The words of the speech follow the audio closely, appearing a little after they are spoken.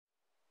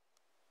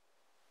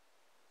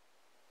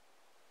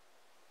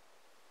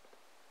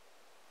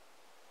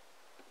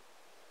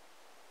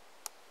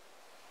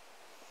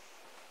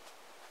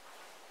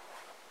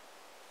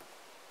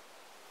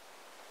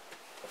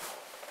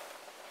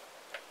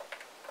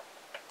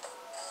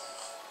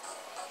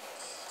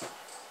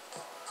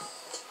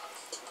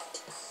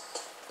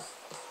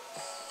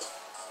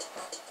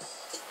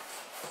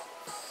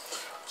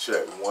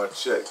Check one,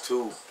 check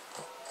two.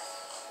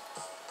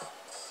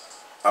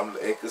 I'm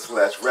the anchor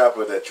slash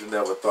rapper that you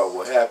never thought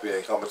would happen.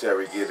 And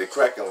commentary get it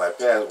cracking like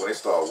pads when they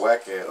start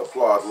whacking.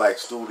 Applaud like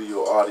studio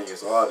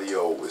audience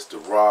audio. It's the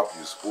Rob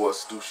U Sports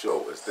Stu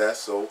Show. Is that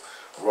so?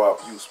 Rob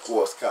U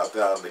Sports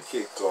countdown to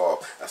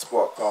kickoff. I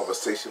spark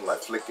conversation like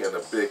flicking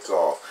a big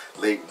off.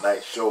 Late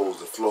night shows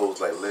and flows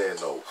like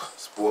Leno.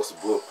 Sports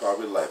book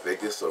probably like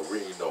Vegas or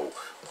Reno.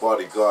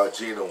 Bodyguard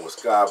Gino with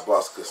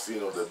Skybox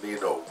Casino de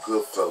Nino.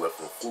 Goodfella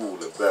from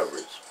food and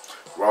beverage.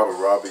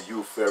 Robbie,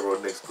 you, Pharaoh,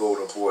 Knicks,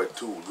 Golden Boy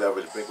 2,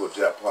 Leverage, Bingo,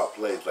 Jackpot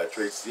plays like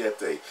Trey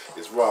Siete.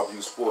 It's Rob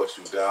U Sports,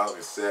 you down,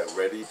 get set,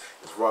 ready.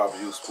 It's Rob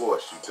U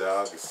Sports, you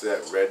down, get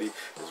set, ready.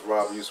 It's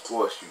Rob U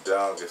Sports, you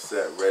down, get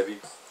set, ready.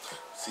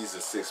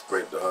 Season 6,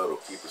 break the huddle,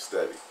 keep it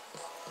steady.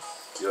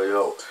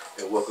 Yo,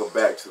 and welcome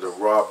back to the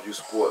Rob U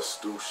Sports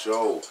Stu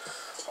Show.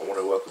 I want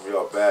to welcome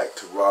y'all back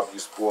to Rob U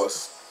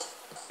Sports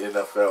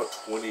NFL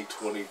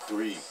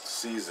 2023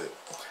 season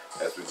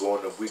as we go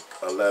into week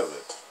 11.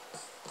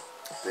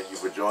 Thank you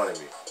for joining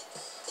me.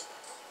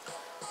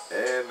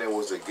 And there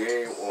was a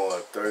game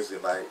on Thursday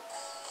night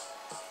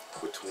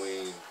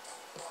between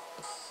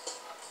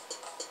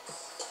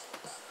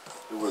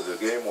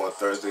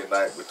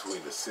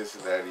the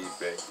Cincinnati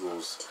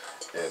Bengals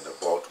and the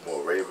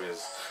Baltimore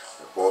Ravens.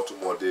 And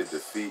Baltimore did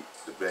defeat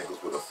the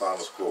Bengals with a final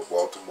score: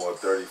 Baltimore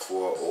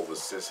 34 over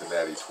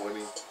Cincinnati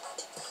 20.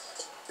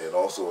 And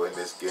also in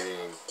this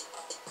game,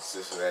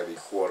 Cincinnati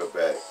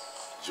quarterback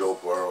Joe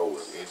Burrow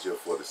was injured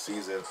for the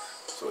season,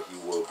 so he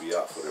will be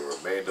out for the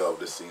remainder of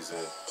the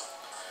season,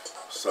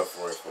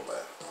 suffering from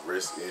a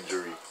wrist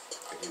injury.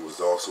 And he was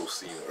also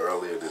seen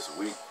earlier this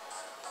week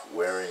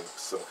wearing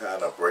some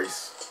kind of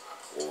brace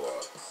or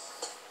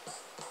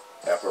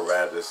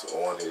apparatus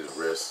on his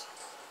wrist.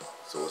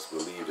 So it's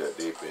believed that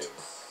they've been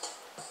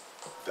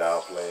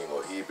downplaying,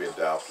 or he'd been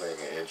downplaying,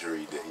 an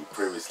injury that he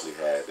previously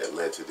had that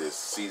led to this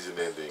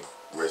season-ending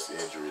wrist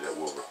injury that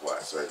will require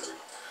surgery.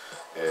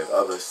 And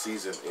other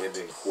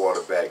season-ending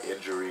quarterback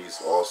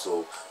injuries,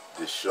 also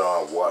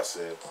Deshaun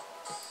Watson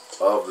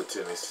of the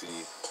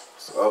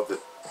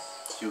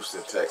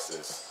Houston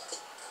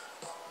Texans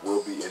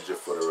will be injured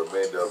for the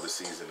remainder of the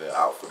season and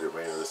out for the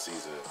remainder of the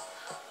season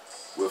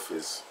with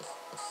his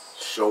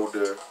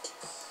shoulder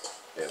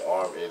and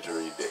arm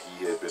injury that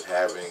he had been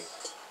having.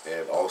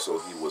 And also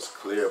he was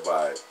cleared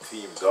by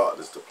team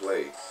doctors to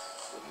play,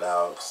 but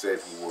now said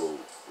he will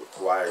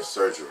require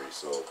surgery.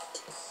 So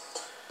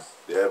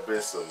there have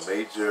been some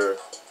major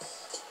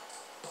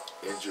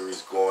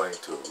injuries going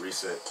to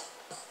recent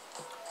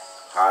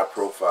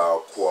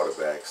high-profile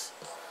quarterbacks.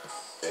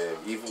 And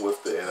even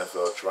with the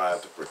NFL trying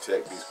to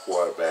protect these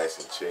quarterbacks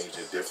and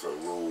changing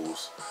different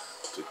rules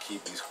to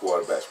keep these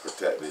quarterbacks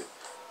protected,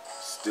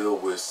 still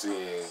we're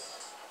seeing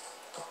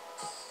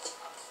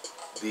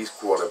these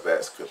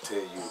quarterbacks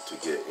continue to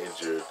get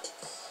injured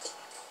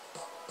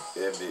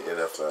in the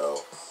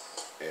NFL.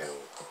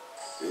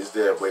 And is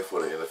there a way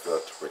for the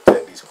NFL to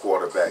protect these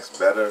quarterbacks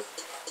better?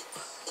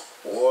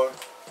 Or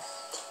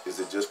is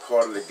it just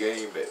part of the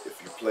game that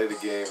if you play the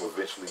game,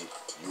 eventually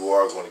you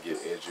are going to get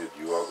injured,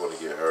 you are going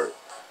to get hurt,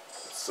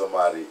 and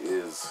somebody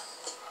is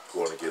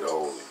going to get a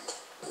hold of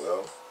you?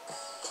 Well,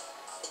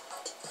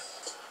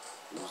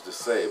 who's to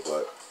say?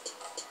 But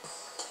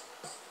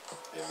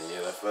in the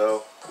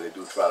NFL, they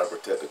do try to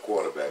protect the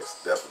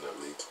quarterbacks,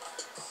 definitely.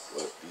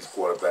 But these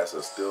quarterbacks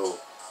are still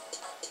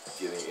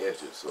getting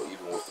injured. So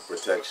even with the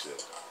protection,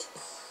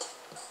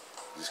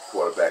 these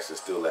quarterbacks are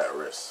still at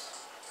risk.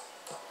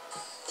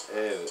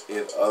 And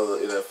in other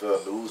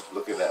NFL news,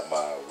 looking at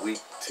my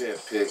Week 10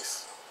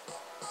 picks,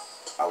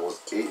 I was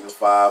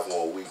 8-5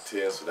 on Week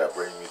 10, so that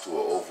brings me to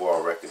an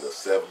overall record of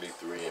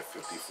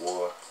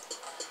 73-54.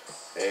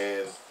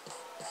 And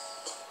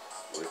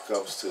when it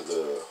comes to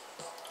the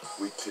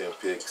Week 10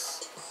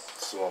 picks,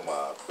 some of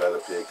my better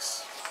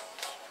picks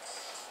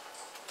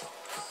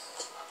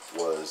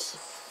was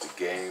the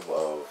game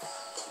of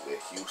the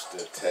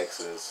Houston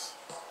Texans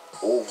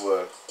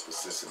over the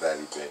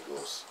Cincinnati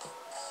Bengals.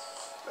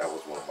 That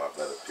was one of my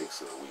better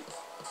picks of the week.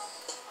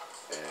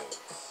 And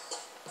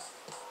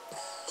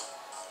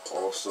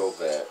also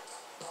that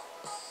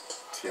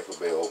Tampa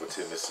Bay over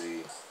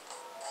Tennessee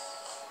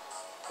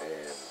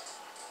and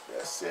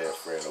that San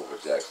Fran over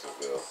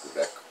Jacksonville.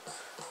 That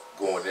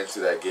going into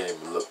that game,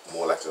 it looked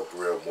more like a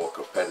real, more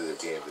competitive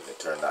game than it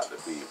turned out to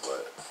be.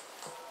 But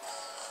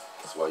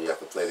that's why you have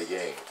to play the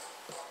game.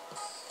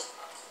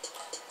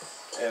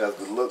 And as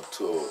we look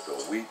to the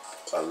Week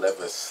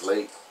 11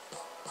 slate,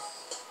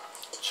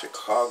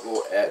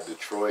 Chicago at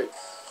Detroit.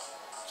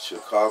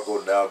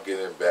 Chicago now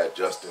getting back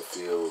Justin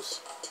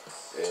Fields,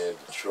 and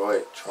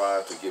Detroit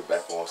trying to get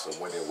back on some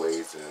winning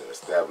ways and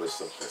establish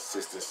some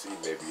consistency,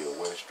 maybe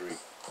a win streak.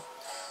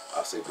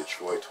 I'll say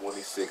Detroit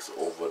 26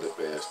 over the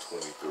Bears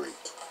 23.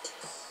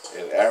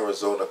 And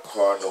Arizona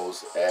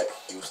Cardinals at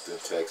Houston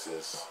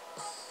Texans.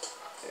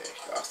 And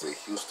I'll say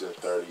Houston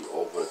 30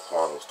 over the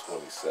Cardinals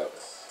 27.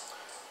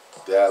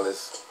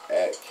 Dallas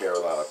at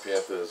Carolina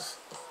Panthers.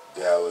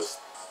 Dallas,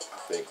 I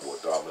think, will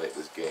dominate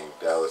this game.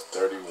 Dallas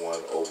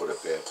 31 over the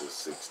Panthers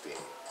 16.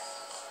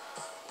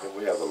 Then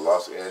we have the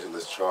Los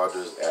Angeles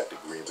Chargers at the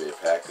Green Bay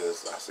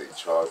Packers. I say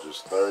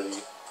Chargers 30,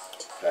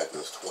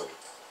 Packers 20.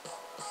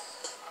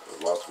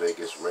 The Las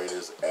Vegas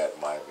Raiders at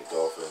Miami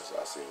Dolphins.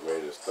 I say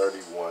Raiders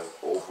 31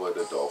 over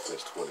the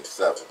Dolphins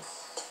 27.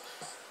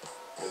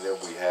 And then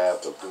we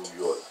have the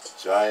New York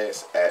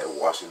Giants at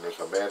Washington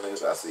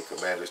Commanders. I say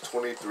Commanders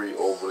 23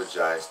 over the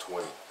Giants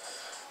 20.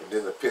 And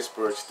then the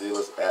Pittsburgh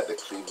Steelers at the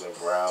Cleveland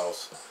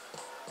Browns.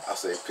 I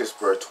say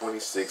Pittsburgh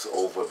 26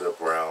 over the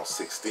Browns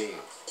 16.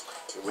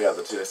 And we have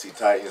the Tennessee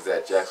Titans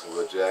at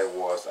Jacksonville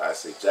Jaguars. I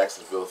say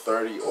Jacksonville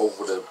 30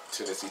 over the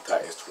Tennessee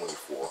Titans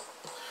 24.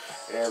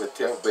 And the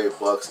Tampa Bay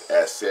Bucks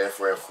at San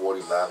Fran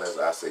 49ers.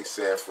 I say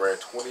San Fran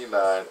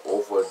 29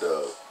 over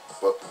the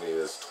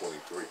Buccaneers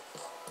 23.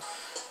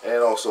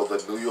 And also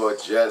the New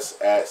York Jets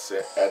at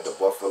the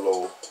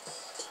Buffalo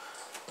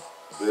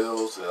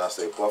Bills. And I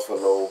say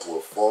Buffalo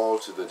will fall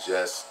to the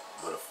Jets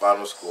with a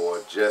final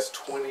score, Jets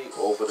 20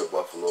 over the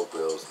Buffalo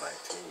Bills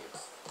 19.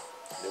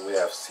 Then we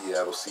have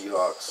Seattle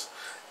Seahawks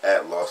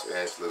at Los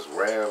Angeles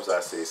Rams. I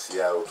say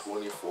Seattle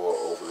 24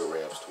 over the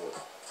Rams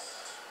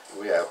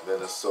 20. We have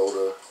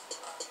Minnesota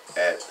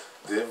at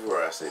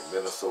Denver. I say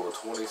Minnesota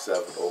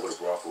 27 over the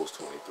Broncos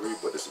 23,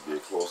 but this will be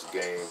a close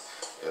game.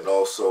 And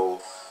also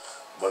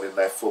Monday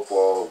Night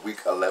Football Week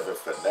 11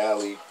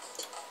 finale.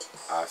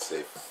 I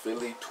say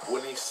Philly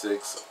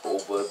 26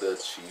 over the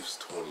Chiefs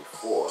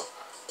 24,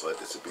 but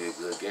this will be a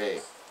good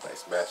game.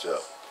 Nice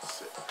matchup.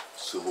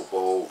 Super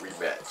Bowl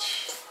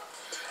rematch.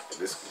 And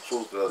this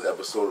concludes another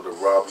episode of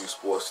the Rob U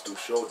Sports Stu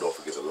Show. Don't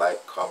forget to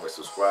like, comment,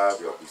 subscribe.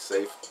 Y'all be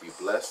safe, be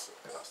blessed,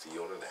 and I'll see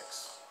you on the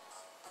next.